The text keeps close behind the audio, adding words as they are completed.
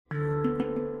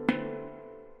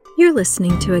You're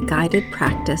listening to a guided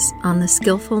practice on the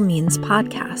Skillful Means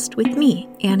podcast with me,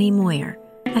 Annie Moyer.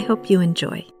 I hope you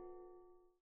enjoy.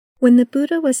 When the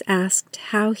Buddha was asked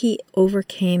how he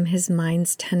overcame his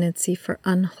mind's tendency for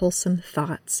unwholesome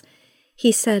thoughts,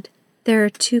 he said, there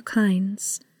are two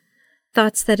kinds: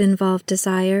 thoughts that involve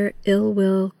desire, ill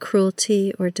will,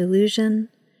 cruelty, or delusion,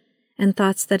 and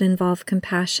thoughts that involve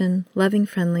compassion, loving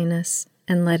friendliness,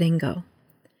 and letting go.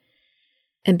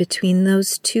 And between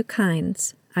those two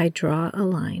kinds, I draw a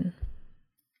line.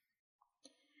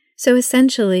 So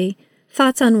essentially,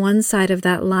 thoughts on one side of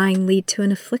that line lead to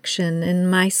an affliction in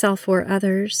myself or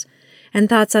others, and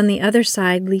thoughts on the other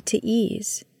side lead to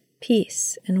ease,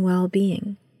 peace, and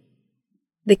well-being.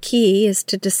 The key is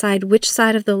to decide which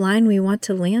side of the line we want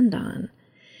to land on.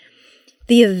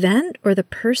 The event or the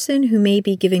person who may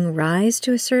be giving rise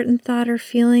to a certain thought or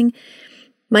feeling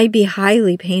might be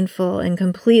highly painful and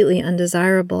completely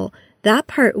undesirable. That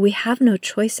part we have no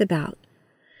choice about.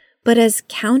 But as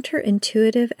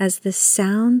counterintuitive as this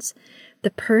sounds,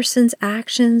 the person's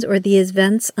actions or the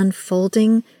events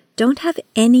unfolding don't have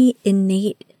any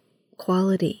innate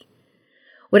quality.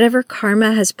 Whatever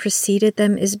karma has preceded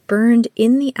them is burned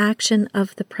in the action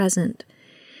of the present,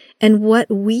 and what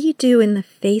we do in the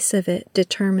face of it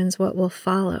determines what will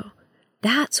follow.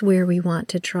 That's where we want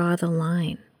to draw the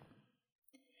line.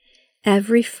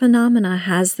 Every phenomena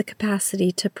has the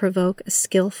capacity to provoke a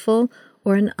skillful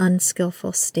or an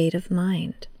unskillful state of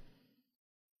mind.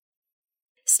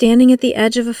 Standing at the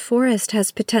edge of a forest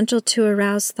has potential to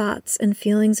arouse thoughts and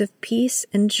feelings of peace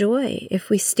and joy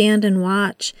if we stand and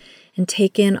watch and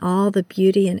take in all the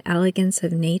beauty and elegance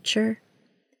of nature.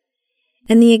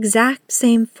 And the exact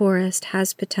same forest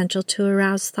has potential to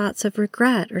arouse thoughts of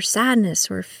regret or sadness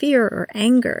or fear or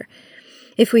anger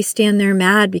if we stand there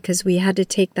mad because we had to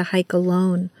take the hike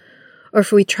alone, or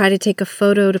if we try to take a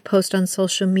photo to post on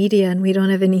social media and we don't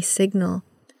have any signal,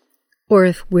 or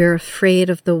if we're afraid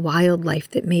of the wildlife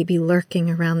that may be lurking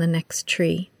around the next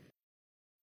tree.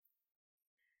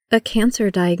 A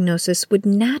cancer diagnosis would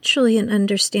naturally and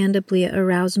understandably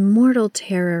arouse mortal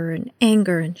terror and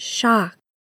anger and shock.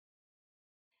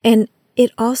 And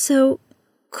it also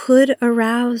could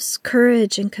arouse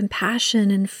courage and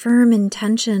compassion and firm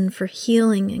intention for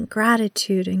healing and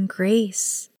gratitude and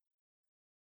grace.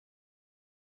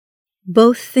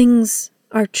 Both things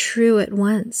are true at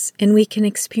once, and we can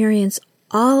experience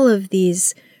all of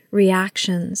these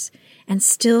reactions and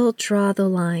still draw the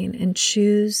line and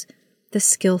choose the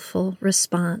skillful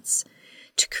response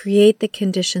to create the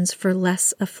conditions for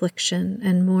less affliction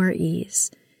and more ease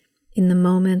in the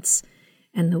moments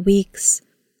and the weeks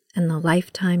and the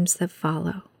lifetimes that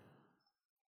follow.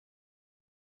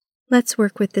 Let's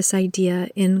work with this idea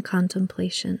in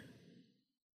contemplation.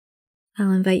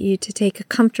 I'll invite you to take a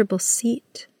comfortable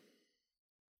seat.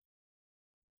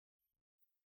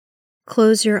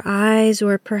 Close your eyes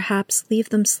or perhaps leave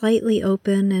them slightly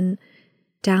open and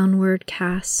downward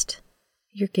cast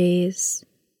your gaze.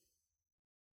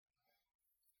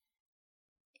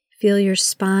 Feel your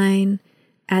spine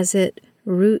as it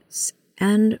roots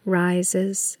and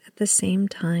rises at the same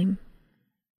time.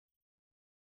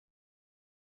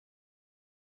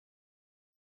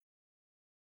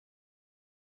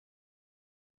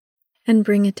 And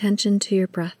bring attention to your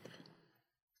breath.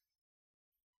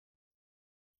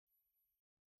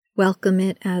 Welcome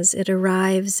it as it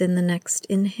arrives in the next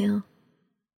inhale.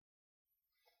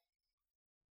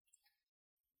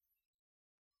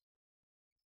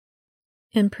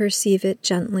 And perceive it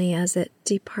gently as it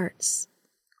departs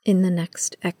in the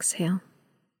next exhale.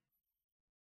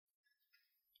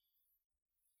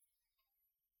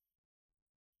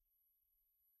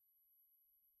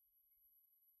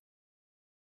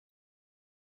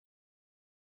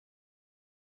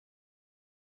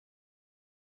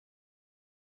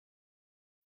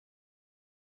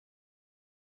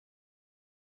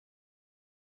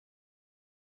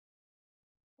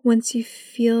 Once you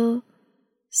feel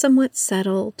somewhat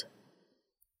settled,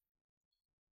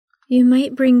 you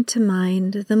might bring to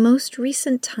mind the most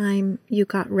recent time you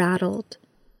got rattled,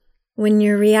 when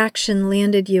your reaction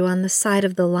landed you on the side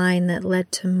of the line that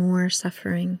led to more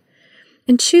suffering.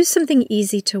 And choose something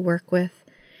easy to work with.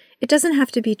 It doesn't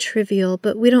have to be trivial,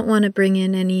 but we don't want to bring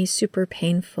in any super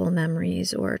painful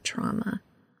memories or trauma.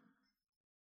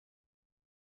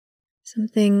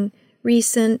 Something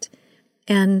recent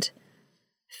and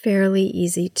fairly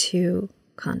easy to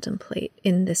contemplate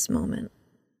in this moment.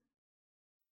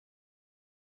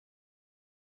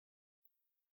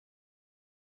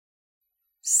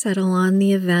 Settle on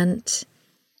the event,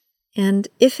 and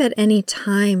if at any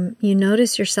time you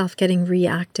notice yourself getting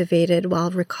reactivated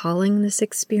while recalling this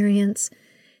experience,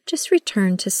 just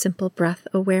return to simple breath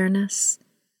awareness.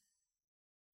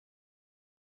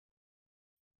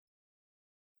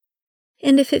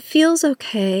 And if it feels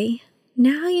okay,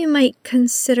 now you might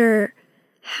consider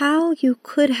how you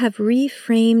could have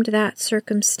reframed that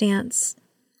circumstance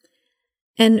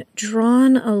and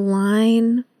drawn a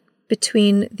line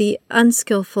between the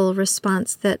unskillful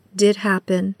response that did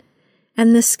happen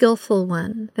and the skillful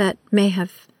one that may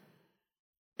have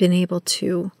been able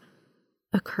to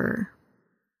occur.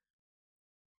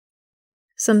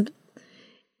 Some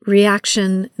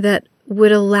reaction that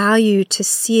would allow you to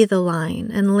see the line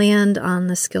and land on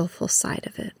the skillful side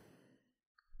of it.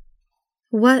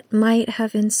 What might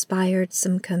have inspired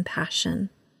some compassion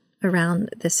around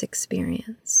this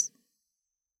experience?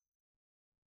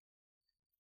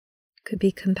 Could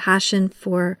be compassion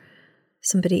for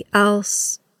somebody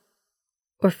else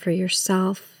or for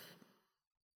yourself.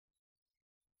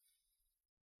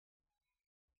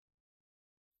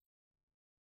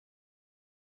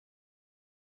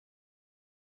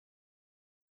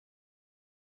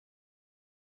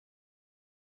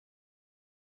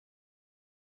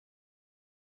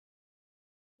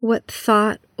 What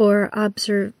thought or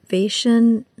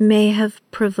observation may have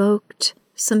provoked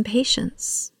some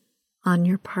patience on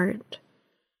your part?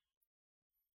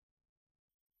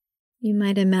 You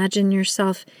might imagine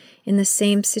yourself in the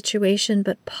same situation,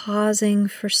 but pausing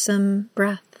for some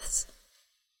breaths.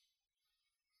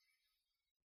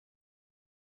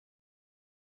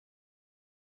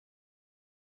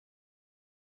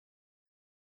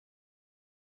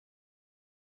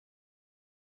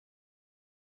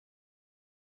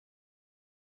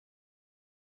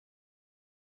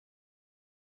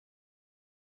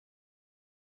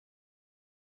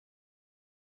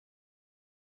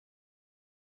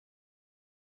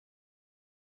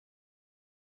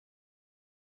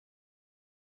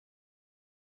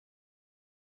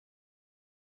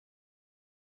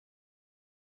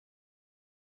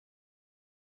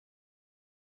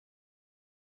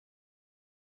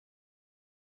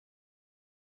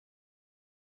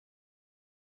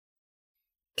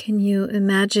 Can you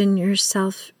imagine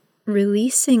yourself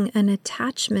releasing an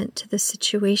attachment to the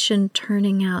situation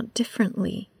turning out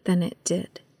differently than it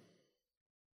did?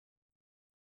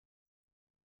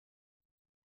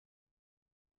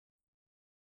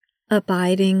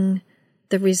 Abiding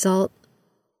the result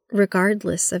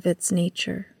regardless of its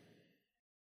nature.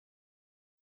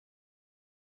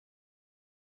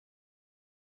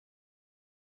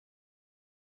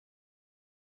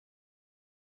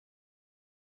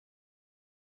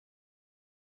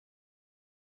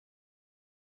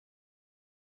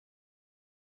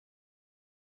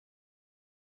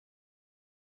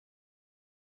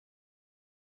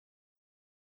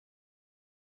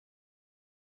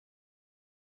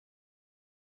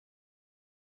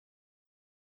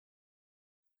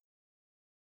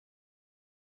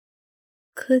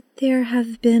 Could there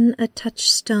have been a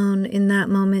touchstone in that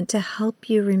moment to help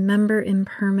you remember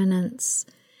impermanence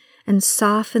and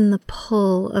soften the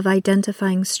pull of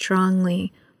identifying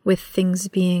strongly with things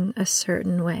being a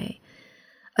certain way?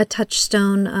 A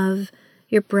touchstone of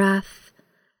your breath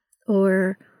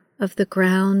or of the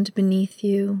ground beneath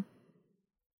you,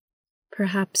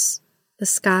 perhaps the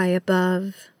sky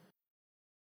above,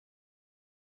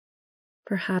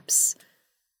 perhaps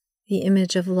the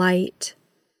image of light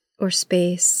or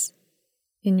space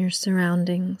in your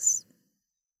surroundings.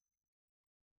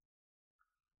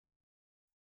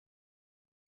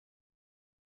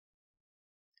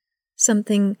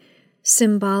 Something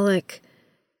symbolic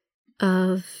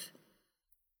of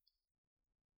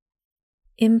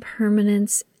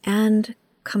impermanence and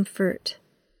comfort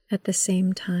at the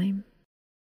same time,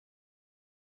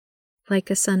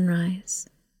 like a sunrise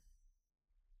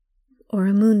or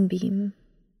a moonbeam.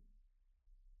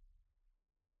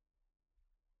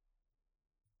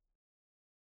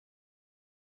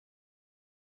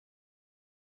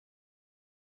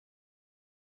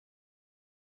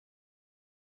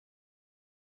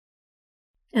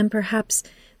 And perhaps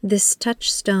this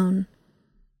touchstone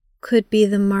could be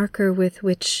the marker with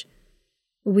which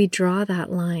we draw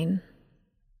that line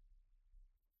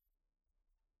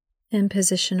and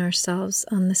position ourselves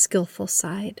on the skillful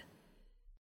side.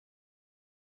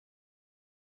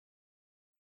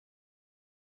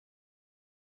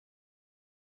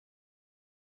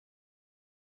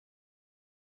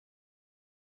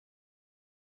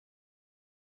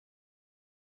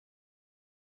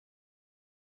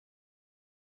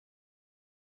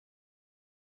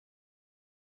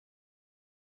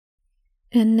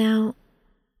 And now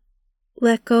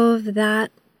let go of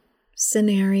that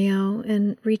scenario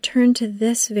and return to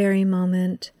this very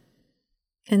moment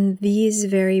and these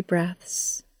very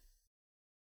breaths.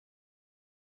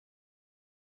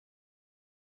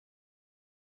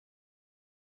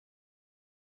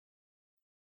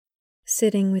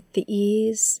 sitting with the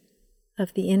ease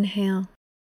of the inhale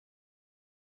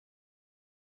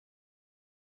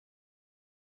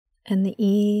and the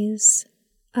ease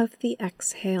of the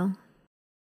exhale.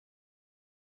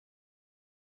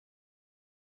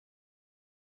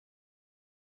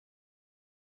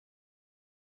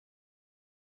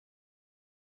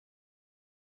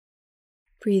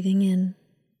 Breathing in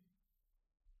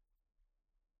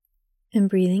and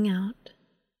breathing out.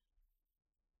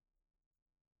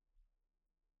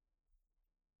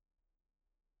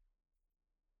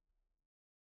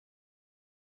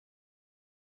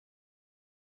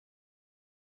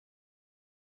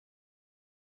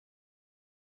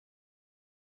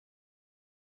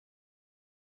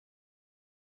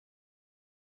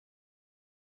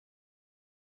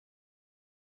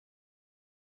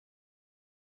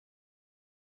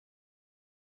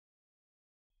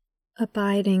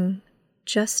 Abiding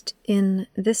just in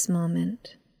this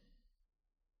moment,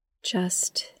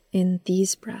 just in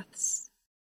these breaths.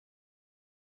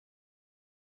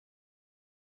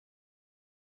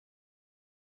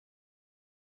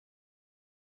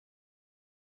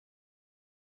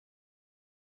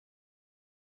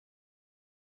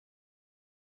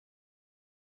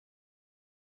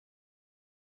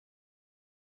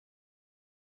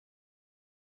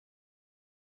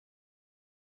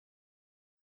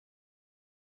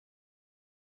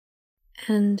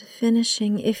 And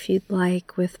finishing, if you'd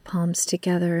like, with palms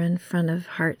together in front of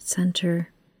heart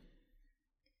center,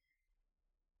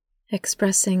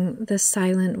 expressing the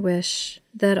silent wish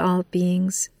that all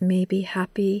beings may be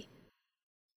happy,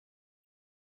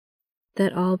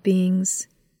 that all beings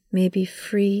may be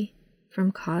free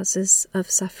from causes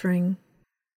of suffering,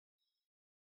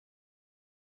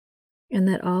 and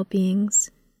that all beings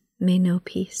may know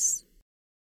peace.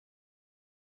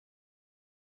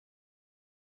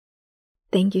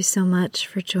 Thank you so much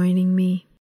for joining me.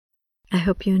 I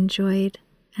hope you enjoyed,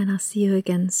 and I'll see you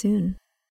again soon.